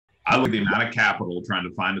I look at the amount of capital trying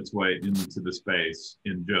to find its way into the space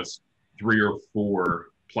in just 3 or 4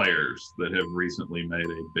 players that have recently made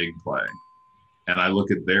a big play. And I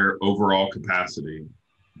look at their overall capacity.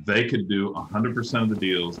 They could do 100% of the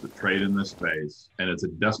deals that trade in this space, and it's a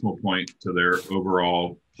decimal point to their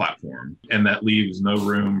overall platform. And that leaves no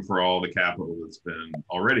room for all the capital that's been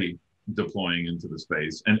already deploying into the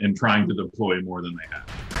space and trying to deploy more than they have.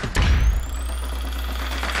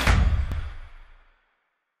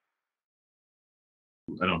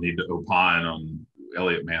 I don't need to opine on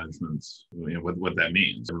Elliot Management's, what that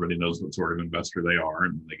means. Everybody knows what sort of investor they are,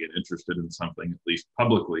 and when they get interested in something, at least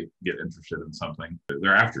publicly get interested in something,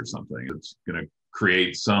 they're after something. It's going to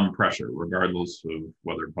create some pressure, regardless of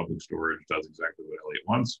whether public storage does exactly what Elliot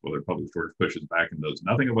wants, whether public storage pushes back and does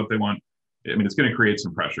nothing of what they want. I mean, it's going to create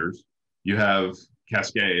some pressures. You have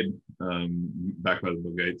Cascade, backed by the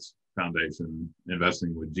Bill Gates Foundation,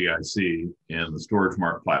 investing with GIC in the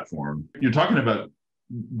StorageMart platform. You're talking about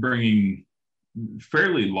bringing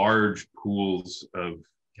fairly large pools of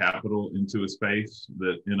capital into a space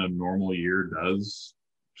that in a normal year does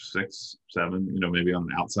 6, 7, maybe on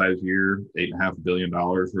an outsized year, $8.5 billion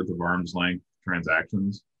worth of arm's length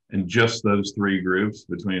transactions. And just those 3 groups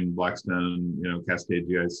between Blackstone, Cascade,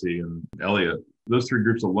 GIC, and Elliott, those 3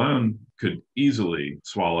 groups alone could easily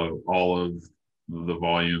swallow all of the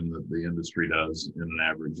volume that the industry does in an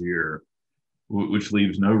average year, which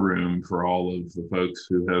leaves no room for all of the folks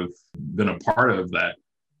who have been a part of that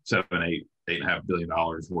 7, 8, $8.5 billion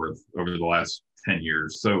worth over the last 10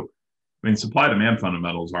 years. So, I mean, supply demand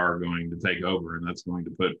fundamentals are going to take over, and that's going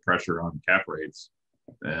to put pressure on cap rates.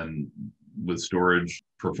 And with storage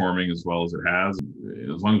performing as well as it has,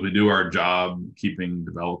 as long as we do our job keeping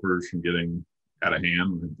developers from getting out of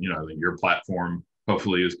hand, I think your platform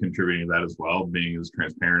hopefully is contributing to that as well, being as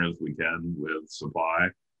transparent as we can with supply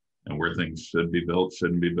and where things should be built,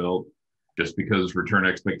 shouldn't be built. Just because return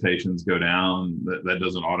expectations go down, that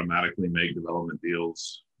doesn't automatically make development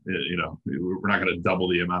deals. We're not going to double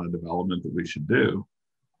the amount of development that we should do.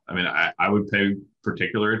 I mean, I would pay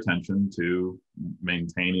particular attention to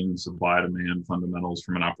maintaining supply demand fundamentals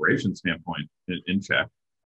from an operations standpoint in check.